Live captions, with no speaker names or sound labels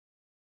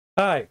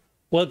Hi,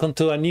 welcome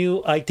to a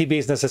new IT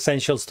Business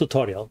Essentials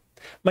tutorial.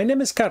 My name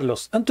is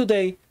Carlos, and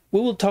today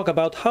we will talk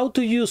about how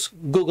to use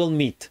Google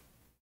Meet.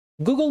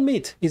 Google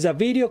Meet is a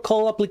video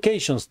call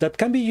application that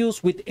can be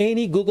used with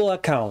any Google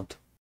account.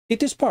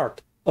 It is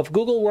part of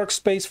Google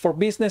Workspace for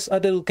Business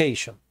and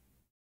Education,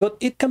 but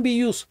it can be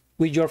used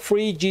with your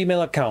free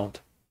Gmail account.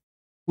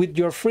 With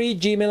your free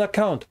Gmail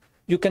account,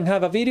 you can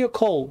have a video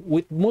call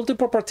with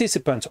multiple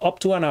participants up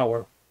to an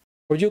hour,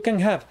 or you can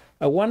have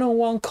a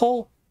one-on-one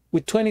call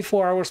with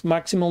 24 hours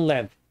maximum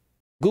length.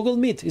 Google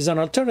Meet is an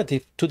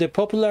alternative to the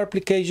popular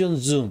application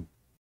Zoom.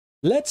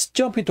 Let's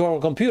jump into our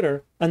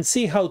computer and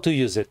see how to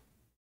use it.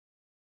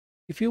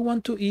 If you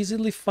want to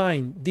easily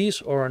find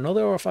this or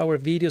another of our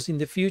videos in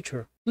the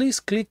future, please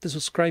click the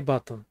subscribe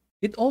button.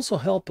 It also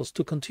helps us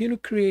to continue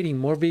creating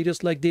more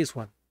videos like this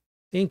one.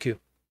 Thank you.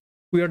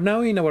 We are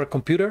now in our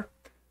computer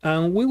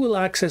and we will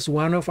access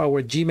one of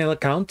our Gmail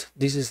account.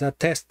 This is a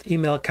test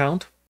email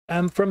account.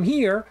 And from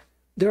here,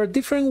 there are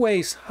different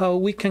ways how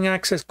we can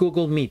access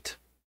Google Meet.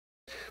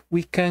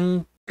 We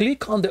can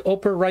click on the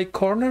upper right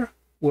corner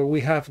where we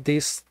have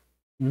these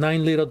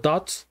 9 little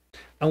dots,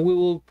 and we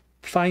will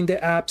find the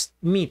apps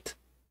Meet.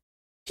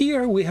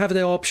 Here we have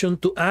the option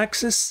to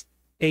access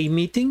a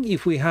meeting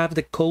if we have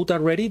the code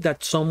already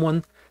that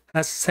someone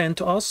has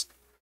sent us,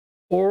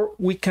 or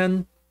we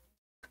can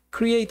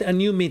create a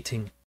new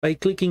meeting. By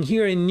clicking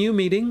here in New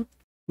Meeting,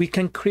 we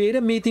can create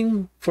a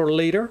meeting for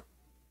later.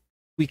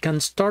 We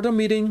can start a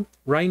meeting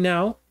right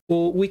now,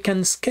 or we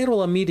can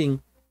schedule a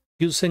meeting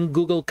using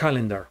Google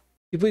Calendar.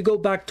 If we go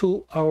back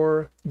to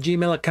our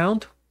Gmail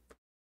account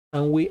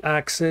and we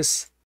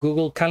access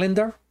Google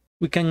Calendar,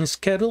 we can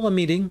schedule a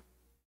meeting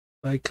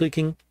by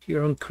clicking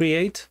here on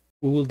Create.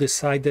 We will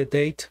decide the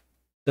date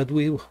that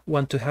we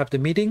want to have the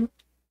meeting.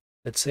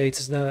 Let's say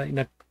it's in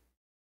a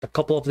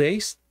couple of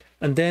days.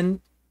 And then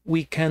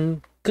we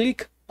can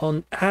click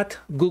on Add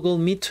Google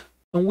Meet,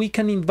 and we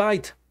can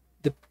invite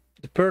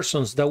the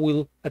persons that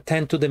will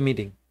attend to the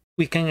meeting.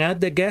 We can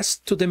add the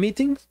guests to the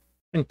meeting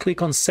and click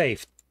on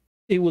Save.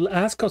 It will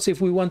ask us if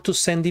we want to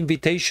send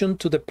invitation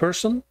to the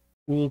person.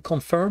 We will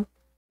confirm,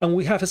 and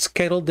we have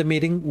scheduled the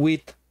meeting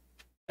with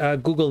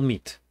Google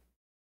Meet.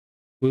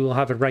 We will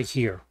have it right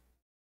here.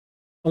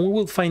 And we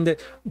will find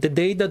the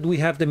day that we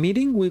have the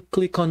meeting. We'll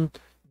click on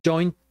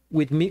Join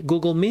with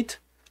Google Meet,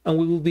 and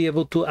we will be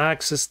able to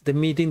access the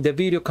meeting, the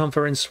video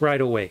conference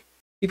right away.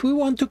 If we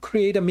want to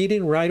create a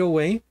meeting right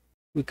away,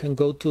 we can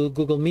go to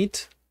Google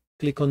Meet,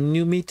 click on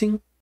New Meeting,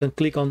 then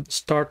click on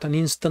Start an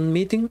Instant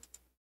Meeting.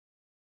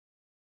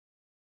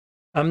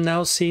 I'm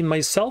now seeing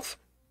myself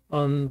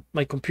on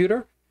my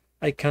computer.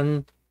 I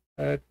can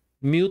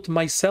mute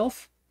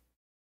myself.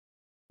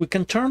 We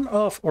can turn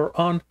off or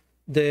on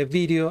the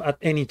video at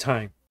any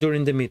time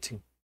during the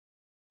meeting.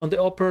 On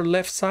the upper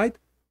left side,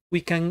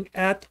 we can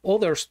add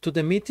others to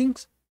the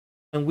meetings,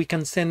 and we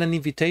can send an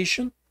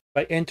invitation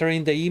by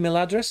entering the email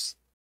address.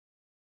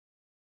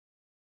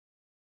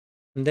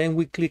 And then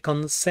we click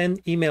on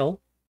Send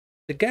Email.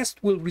 The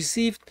guest will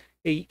receive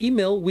an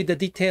email with the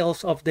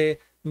details of the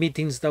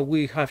meetings that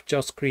we have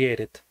just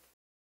created.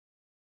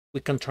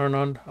 We can turn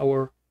on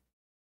our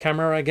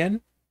camera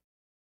again.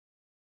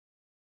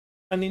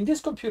 And in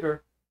this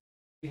computer,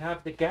 we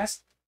have the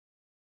guest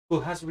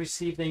who has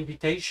received the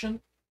invitation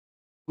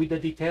with the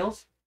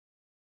details.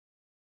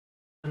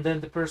 And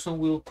then the person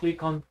will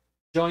click on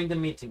Join the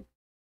Meeting.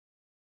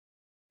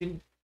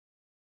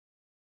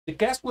 The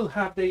guest will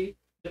have the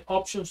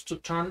options to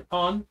turn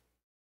on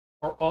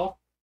or off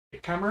the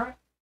camera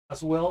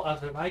as well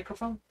as the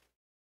microphone.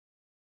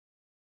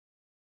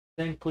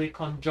 Then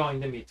click on Join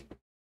the Meeting.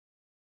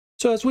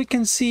 So as we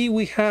can see,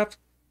 we have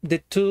the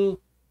two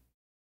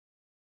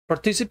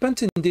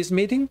participants in this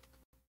meeting.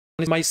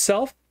 One is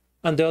myself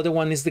and the other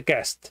one is the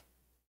guest,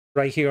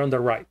 right here on the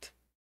right.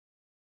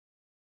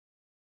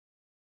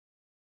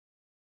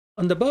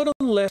 On the bottom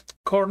left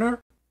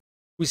corner,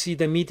 we see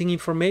the meeting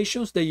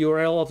information, the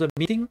URL of the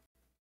meeting.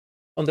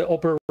 On the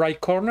upper right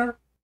corner,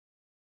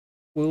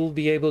 we will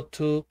be able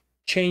to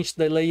change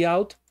the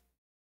layout.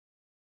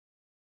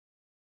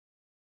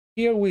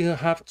 Here we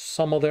have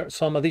some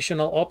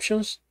additional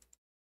options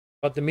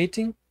about the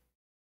meeting.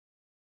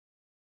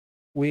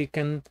 We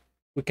can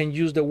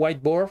use the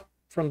whiteboard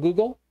from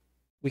Google.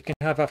 We can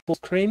have a full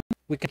screen.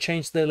 We can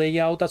change the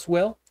layout as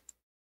well.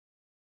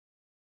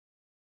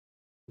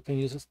 We can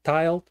use a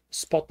style,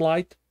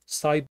 spotlight,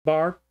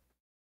 sidebar,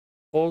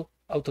 or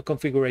auto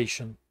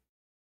configuration.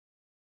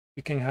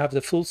 We can have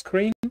the full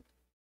screen.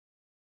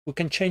 We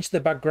can change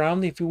the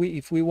background if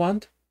we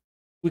want.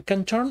 We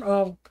can turn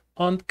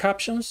on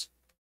captions.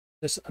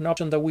 There's an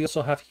option that we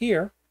also have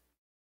here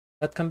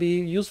that can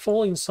be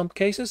useful in some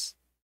cases.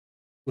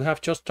 We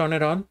have just turned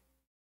it on.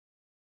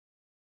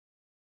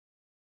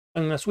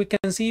 And as we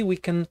can see, we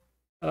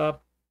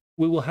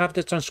will have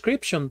the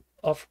transcription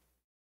of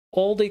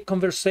all the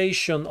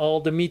conversation,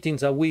 all the meetings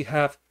that we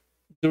have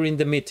during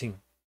the meeting.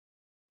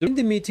 During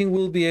the meeting,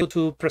 we'll be able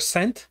to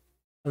present,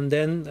 and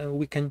then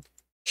we can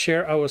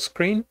share our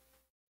screen.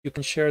 You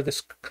can share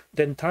the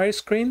entire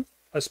screen,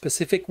 a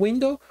specific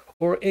window,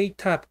 or a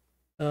tab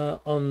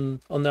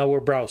on our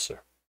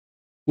browser.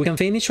 We can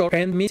finish or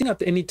end meeting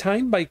at any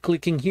time by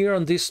clicking here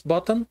on this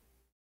button.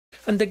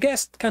 And the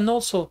guest can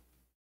also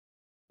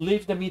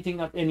leave the meeting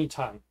at any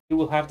time. You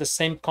will have the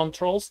same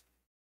controls,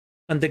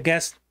 and the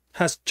guest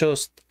has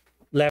just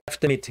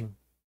left the meeting.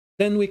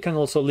 Then we can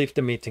also leave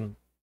the meeting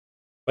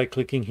by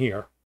clicking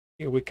here.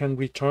 Here we can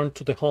return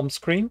to the home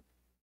screen.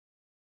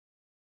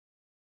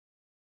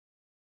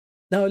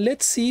 Now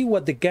let's see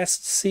what the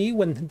guests see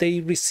when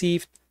they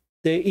receive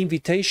the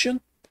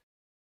invitation.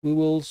 We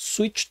will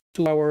switch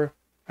to our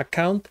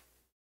account,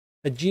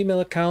 a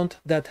Gmail account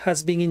that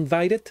has been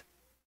invited.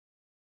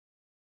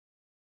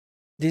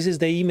 This is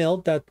the email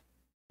that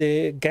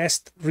the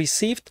guest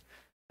received,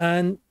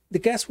 and the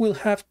guest will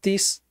have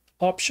this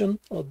option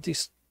or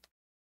this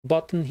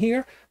button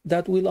here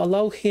that will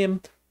allow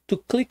him to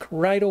click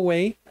right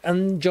away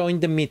and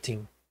join the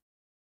meeting.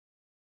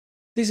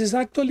 This is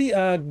actually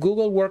a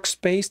Google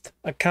Workspace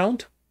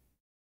account,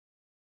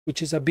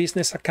 which is a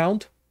business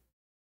account.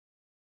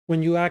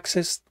 When you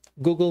access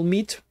Google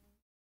Meet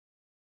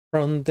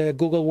from the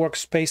Google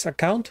Workspace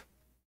account,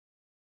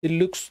 it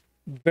looks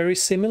very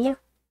similar.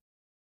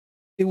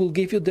 It will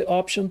give you the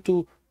option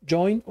to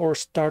join or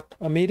start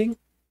a meeting.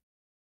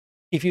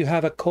 If you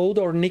have a code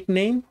or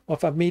nickname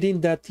of a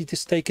meeting that it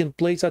is taking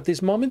place at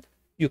this moment,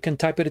 you can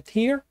type it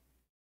here.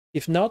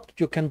 If not,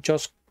 you can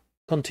just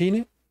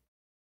continue.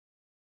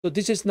 So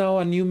this is now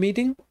a new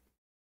meeting.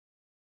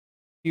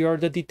 Here are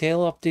the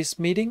details of this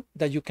meeting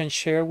that you can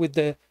share with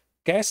the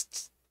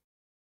guests.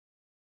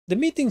 The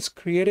meetings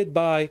created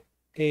by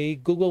a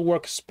Google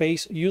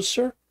Workspace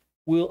user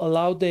will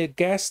allow the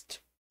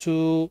guest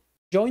to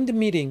join the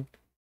meeting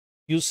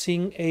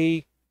using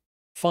a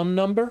phone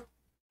number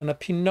and a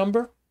PIN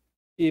number.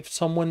 If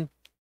someone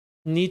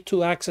needs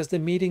to access the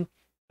meeting,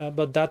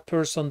 but that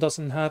person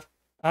doesn't have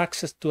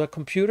access to a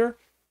computer,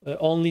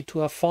 only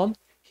to a phone,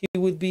 he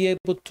will be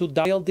able to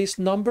dial this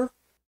number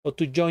or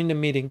to join the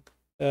meeting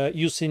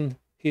using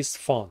his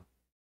phone.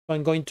 So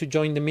I'm going to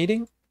join the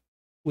meeting.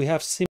 We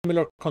have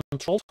similar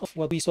controls of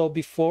what we saw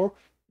before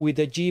with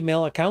the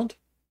Gmail account.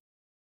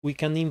 We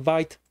can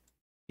invite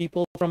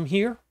people from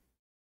here.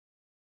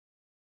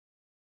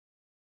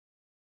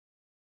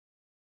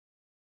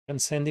 Can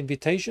send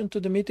invitation to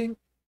the meeting.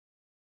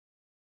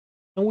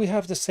 And we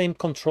have the same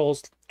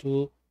controls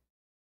to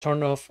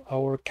turn off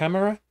our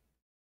camera,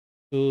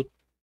 to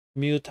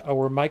mute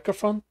our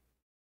microphone.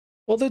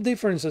 Other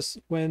differences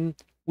when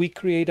we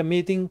create a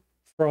meeting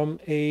from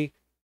a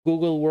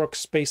Google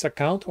Workspace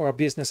account or a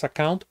business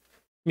account,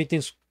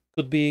 meetings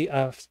could be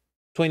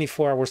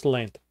 24 hours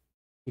length.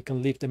 We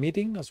can leave the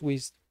meeting as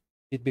we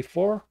did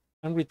before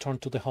and return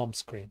to the home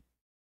screen.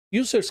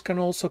 Users can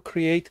also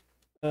create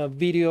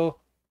video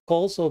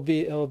calls or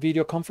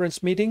video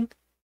conference meeting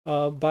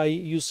by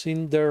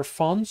using their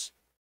phones,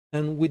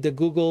 and with the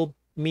Google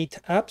Meet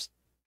apps,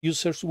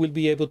 users will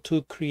be able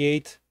to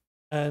create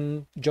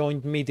and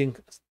join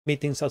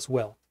meetings as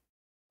well.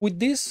 With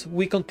this,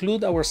 we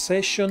conclude our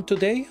session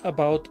today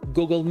about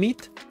Google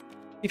Meet.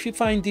 If you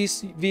find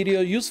this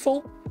video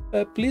useful,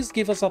 please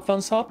give us a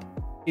thumbs up.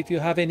 If you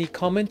have any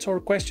comments or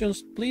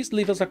questions, please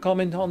leave us a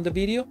comment on the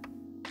video.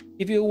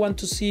 If you want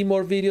to see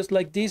more videos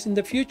like this in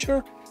the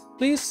future,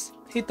 please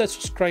hit the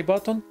subscribe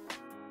button.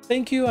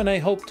 Thank you, and I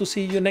hope to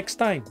see you next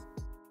time.